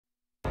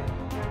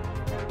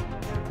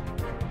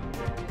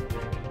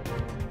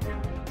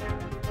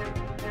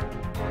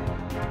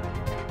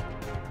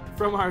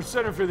From our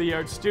Center for the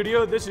Arts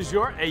studio, this is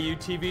your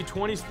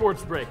AUTV-20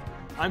 Sports Break.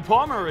 I'm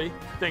Paul Murray.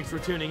 Thanks for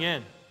tuning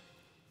in.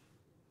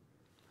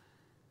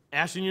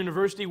 Ashland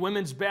University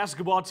women's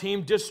basketball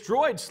team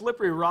destroyed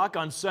Slippery Rock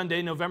on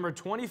Sunday, November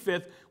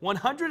 25th,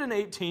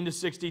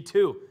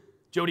 118-62.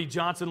 Jody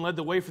Johnson led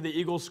the way for the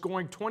Eagles,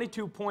 scoring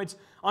 22 points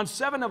on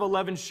 7 of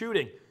 11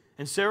 shooting,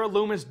 and Sarah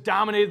Loomis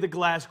dominated the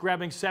glass,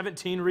 grabbing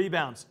 17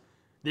 rebounds.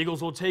 The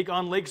Eagles will take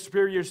on Lake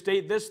Superior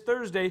State this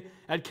Thursday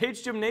at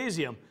Cates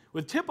Gymnasium,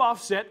 with tip-off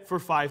set for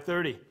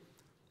 5:30.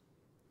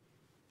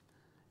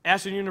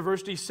 Ashland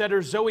University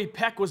setter Zoe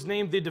Peck was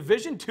named the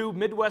Division II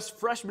Midwest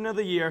Freshman of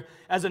the Year,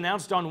 as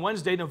announced on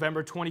Wednesday,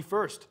 November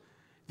 21st.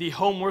 The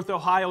Homeworth,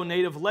 Ohio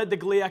native led the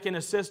GLIAC in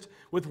assists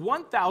with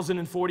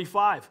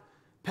 1,045.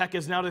 Peck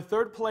is now the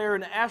third player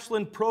in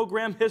Ashland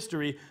program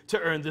history to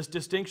earn this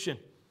distinction.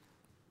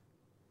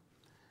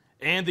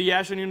 And the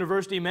Ashland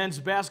University men's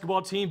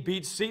basketball team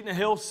beat Seton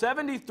Hill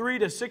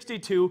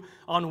 73-62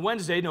 on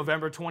Wednesday,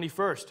 November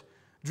 21st.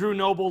 Drew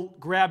Noble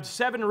grabbed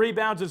 7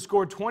 rebounds and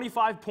scored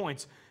 25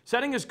 points,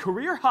 setting his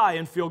career high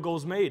in field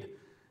goals made.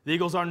 The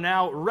Eagles are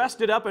now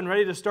rested up and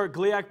ready to start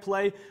GLIAC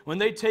play when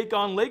they take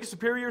on Lake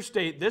Superior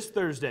State this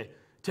Thursday.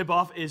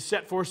 Tip-off is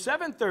set for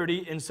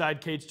 7:30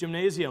 inside Cates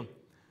Gymnasium.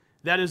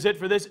 That is it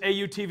for this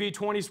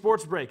AUTV-20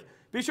 Sports Break.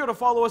 Be sure to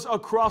follow us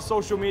across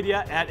social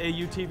media at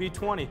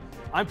AUTV-20.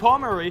 I'm Paul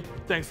Murray.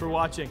 Thanks for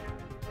watching.